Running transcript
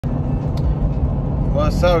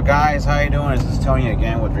What's up, guys? How you doing? This is Tony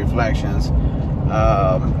again with Reflections. In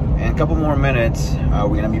a couple more minutes,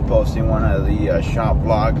 we're gonna be posting one of the shop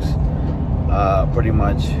vlogs. Pretty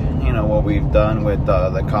much, you know, what we've done with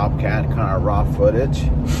the Copcat, kind of raw footage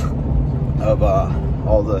of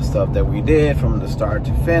all the stuff that we did from the start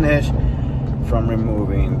to finish, from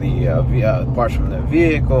removing the parts from the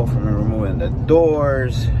vehicle, from removing the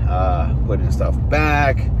doors, putting stuff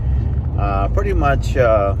back. Pretty much,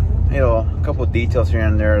 you know, a couple of details here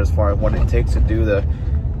and there as far as what it takes to do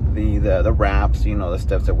the wraps, you know, the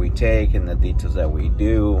steps that we take and the details that we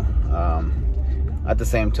do. At the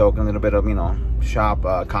same token, a little bit of, you know, shop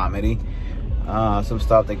comedy, some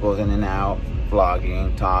stuff that goes in and out,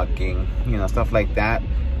 vlogging, talking, you know, stuff like that.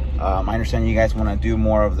 I understand you guys want to do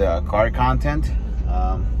more of the car content,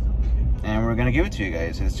 and we're gonna give it to you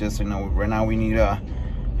guys. It's just, you know, right now we need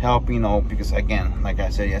help, you know, because again, like I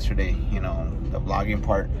said yesterday, you know, the vlogging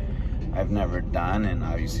part I've never done, and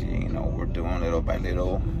obviously, you know, we're doing little by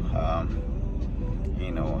little,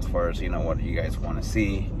 you know, as far as, you know, what you guys want to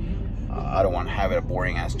see. I don't want to have it a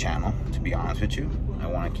boring ass channel, to be honest with you. I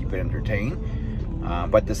want to keep it entertaining,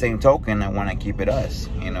 but at the same token, I want to keep it us,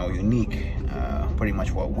 you know, unique, pretty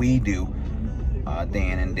much what we do day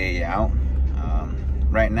in and day out.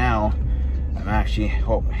 Right now I'm actually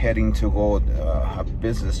heading to go a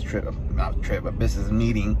business trip, not trip, a business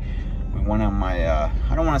meeting with one of my,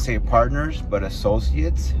 I don't want to say partners, but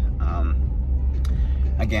associates.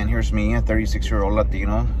 Again, here's me, a 36-year-old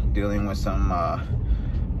Latino, dealing with some,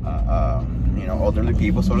 you know, elderly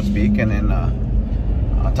people, so to speak, and then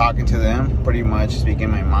talking to them, pretty much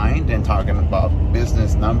speaking my mind and talking about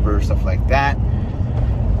business numbers, stuff like that.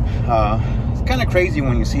 It's kind of crazy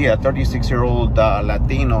when you see a 36-year-old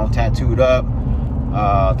Latino tattooed up,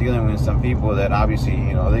 dealing with some people that obviously,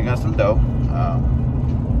 you know, they got some dough.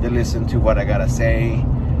 They listen to what I gotta say.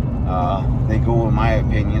 They go with my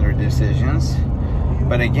opinion or decisions.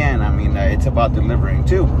 But again, I mean, it's about delivering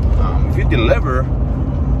too. If you deliver,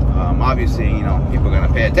 obviously, you know, people are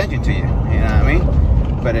gonna pay attention to you. You know what I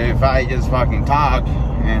mean? But if I just fucking talk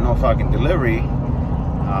and no fucking delivery,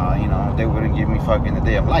 you know, they wouldn't give me fucking the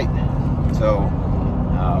day of light. So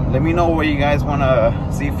let me know what you guys want to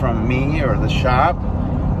see from me or the shop.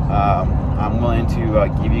 I'm willing to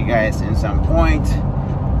give you guys in some point.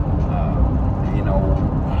 You know,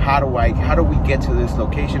 how do we get to this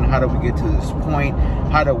location? How do we get to this point?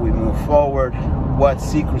 How do we move forward? What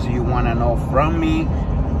secrets do you want to know from me?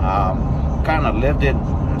 Kind of lived it,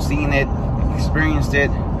 seen it, experienced it,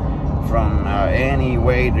 from any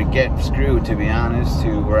way to get screwed, to be honest,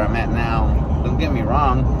 to where I'm at now. Don't get me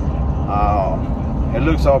wrong, it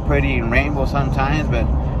looks all pretty and rainbow sometimes, but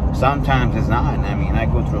sometimes it's not. I mean, I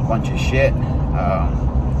go through a bunch of shit,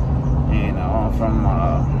 you know, from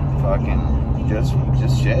fucking just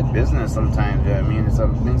shit business sometimes. I mean,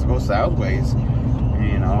 some things go sideways,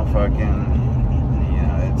 you know, fucking, you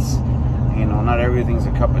know, it's, you know, not everything's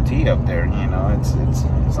a cup of tea up there, you know. It's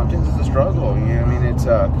sometimes it's a struggle, you know. I mean, it's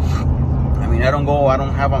I mean, I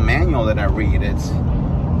don't have a manual that I read. It's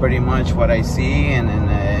pretty much what I see, and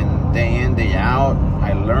day in, day out,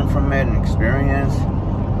 I learn from it and experience.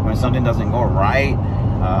 When something doesn't go right,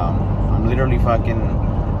 I'm literally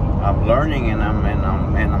I'm learning, and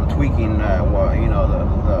I'm tweaking what, you know,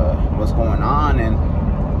 the what's going on, and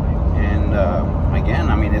again,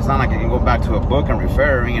 I mean, it's not like I can go back to a book and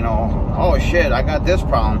refer, you know, oh shit, I got this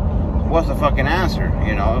problem, what's the fucking answer?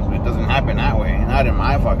 You know, it doesn't happen that way, not in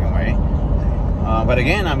my fucking way. But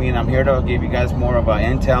again, I mean, I'm here to give you guys more of a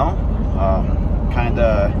intel, kind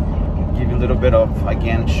of give you a little bit of,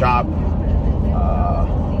 again, shop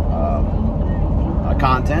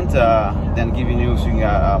content, then giving you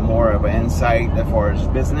more of an insight as far as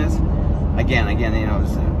business. Again, you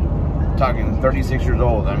know, talking 36 years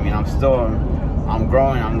old. I mean, I'm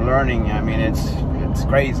growing, I'm learning. I mean, it's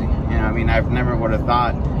crazy. You know, I mean, I've never would have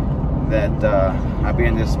thought that I'd be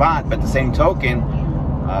in this spot. But the same token,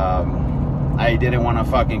 I didn't want to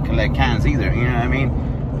fucking collect cans either. You know what I mean?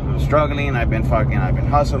 I'm struggling. I've been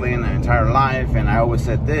hustling the entire life, and I always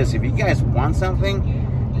said this: if you guys want something,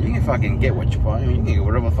 you can fucking get what you want. You can get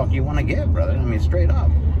whatever the fuck you want to get, brother. I mean, straight up.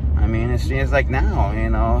 I mean, it's like now, you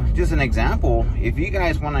know, just an example. If you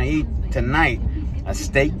guys want to eat tonight a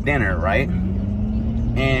steak dinner, right?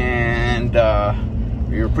 And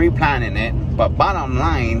you're pre-planning it, but bottom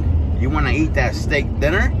line, you want to eat that steak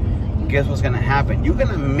dinner, guess what's going to happen? You're going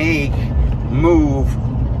to make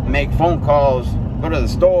phone calls, go to the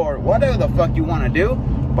store, whatever the fuck you want to do.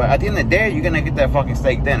 But at the end of the day, you're going to get that fucking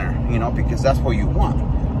steak dinner, you know, because that's what you want.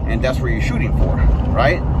 And that's where you're shooting for,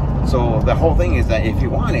 right? So the whole thing is that if you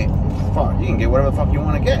want it, fuck, you can get whatever the fuck you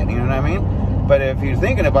want to get, you know what I mean? But if you're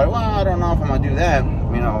thinking about it, well, I don't know if I'm gonna do that,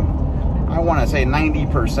 you know, I want to say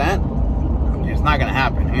 90%, it's not gonna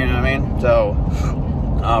happen, you know what I mean? So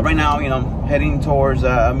right now, you know, I'm heading towards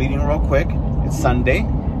a meeting real quick. It's Sunday.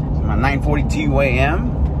 It's my 9:42 a.m.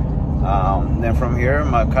 Then from here,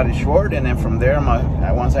 I'm gonna cut it short, and then from there,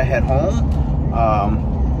 once I head home,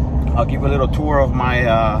 I'll give you a little tour of my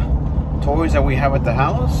toys that we have at the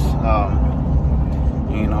house.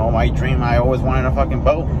 You know, my dream, I always wanted a fucking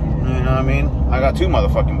boat. You know what I mean? I got 2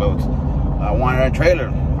 motherfucking boats. I wanted a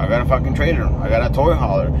trailer. I got a fucking trailer. I got a toy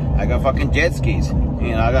hauler. I got fucking jet skis.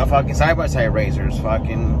 You know, I got fucking side-by-side racers.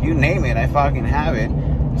 Fucking, you name it, I fucking have it.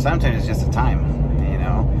 Sometimes it's just the time, you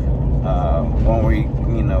know.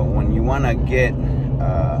 When you want to get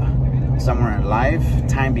somewhere in life,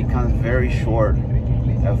 time becomes very short,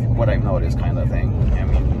 of what I've noticed, kind of thing. I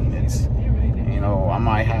mean, it's, you know, I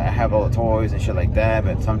might have all the toys and shit like that,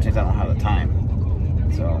 but sometimes I don't have the time.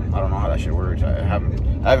 So I don't know how that shit works. I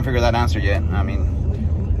haven't figured that answer yet. I mean,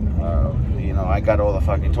 you know, I got all the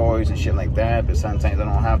fucking toys and shit like that, but sometimes I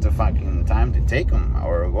don't have the fucking time to take them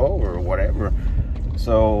or go or whatever.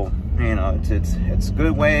 So, you know, it's a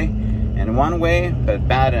good way in one way, but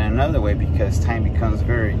bad in another way, because time becomes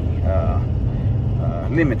very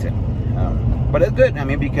limited. But it's good. I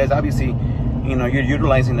mean, because obviously, you know, you're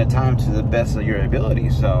utilizing the time to the best of your ability.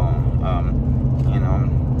 So, you know,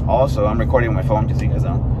 also I'm recording on my phone, just so you guys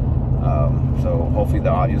know. So hopefully the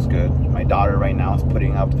audio is good. My daughter right now is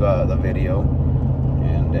putting up the video,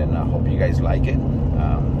 and then I hope you guys like it.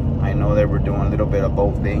 I know that we're doing a little bit of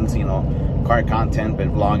both things, you know, car content, but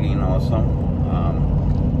vlogging also.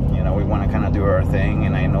 You know, we want to kind of do our thing,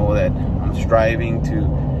 and I know that I'm striving to,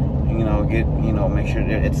 you know, make sure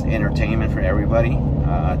that it's entertainment for everybody.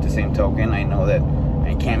 At the same token, I know that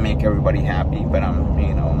I can't make everybody happy, but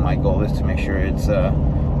you know, my goal is to make sure it's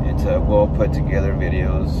well put together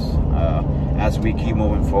videos. As we keep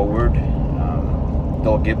moving forward,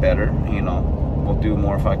 they'll get better. You know, we'll do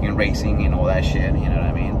more fucking racing and all that shit. You know what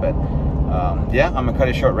I mean? But yeah, I'm gonna cut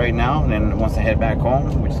it short right now, and then once I head back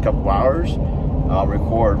home, which is a couple hours, I'll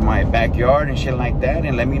record my backyard and shit like that,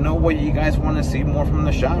 and let me know what you guys want to see more from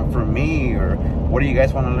the shop from me, or what do you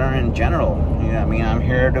guys want to learn in general. You know what I mean? I'm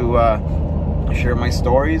here to share my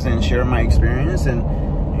stories and share my experience, and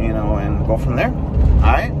you know, and go from there.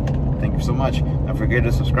 All right, thank you so much. Don't forget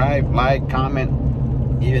to subscribe, like, comment.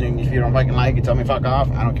 Even if you don't fucking like it, tell me fuck off.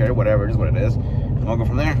 I don't care, whatever, it is what it is, and we'll go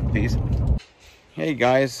from there. Peace. Hey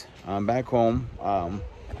guys, I'm back home.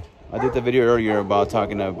 I did the video earlier about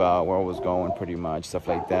talking about where I was going, pretty much stuff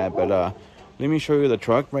like that, but let me show you the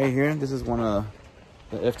truck right here. This is one of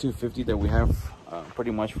the F-250 that we have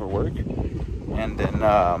pretty much for work, and then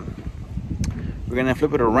we're gonna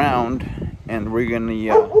flip it around, and we're gonna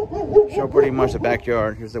show pretty much the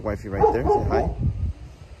backyard. Here's the wifey right there. Say hi.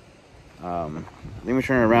 Let me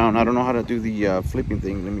turn it around. I don't know how to do the flipping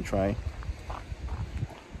thing. Let me try.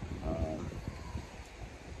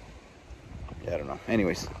 Yeah, I don't know.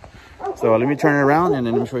 Anyways, so let me turn it around, and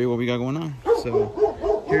then let me show you what we got going on.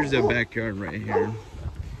 So here's the backyard right here.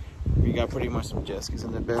 We got pretty much some jet skis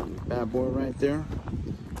in the bad boy right there.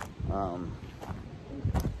 And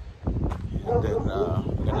then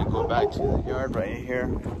we're gonna go back to the yard right here,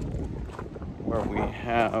 where we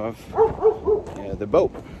have the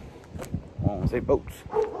boat. I won't say boats.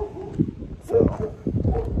 So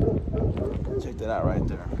check that out right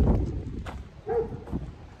there.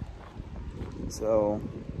 So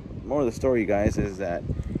more of the story, guys, is that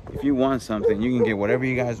if you want something, you can get whatever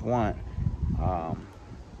you guys want.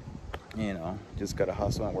 You know, just gotta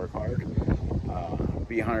hustle and work hard.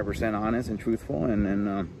 Be 100% honest and truthful, and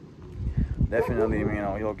then definitely, you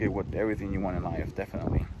know, you'll get everything you want in life.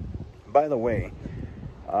 Definitely. By the way,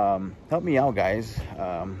 help me out, guys.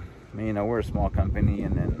 You know, we're a small company,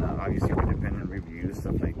 and then obviously we're dependent on reviews,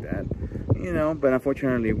 stuff like that. You know, but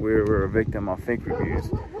unfortunately, we're a victim of fake reviews.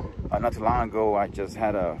 Not too long ago, I just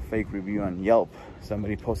had a fake review on Yelp.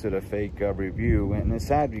 Somebody posted a fake review, and it's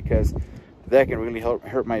sad because that can really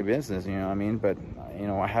hurt my business, you know what I mean? But, you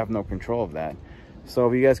know, I have no control of that. So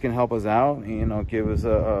if you guys can help us out, you know, give us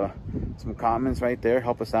some comments right there,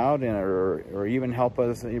 help us out, and or even help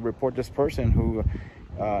us report this person who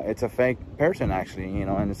it's a fake person, actually, you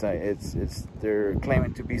know, and it's they're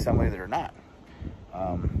claiming to be somebody that they're not.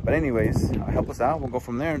 But anyways, help us out. We'll go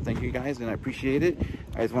from there. Thank you guys, and I appreciate it.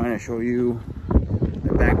 I just wanted to show you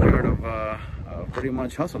the backyard of pretty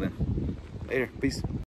much hustling. Later, peace.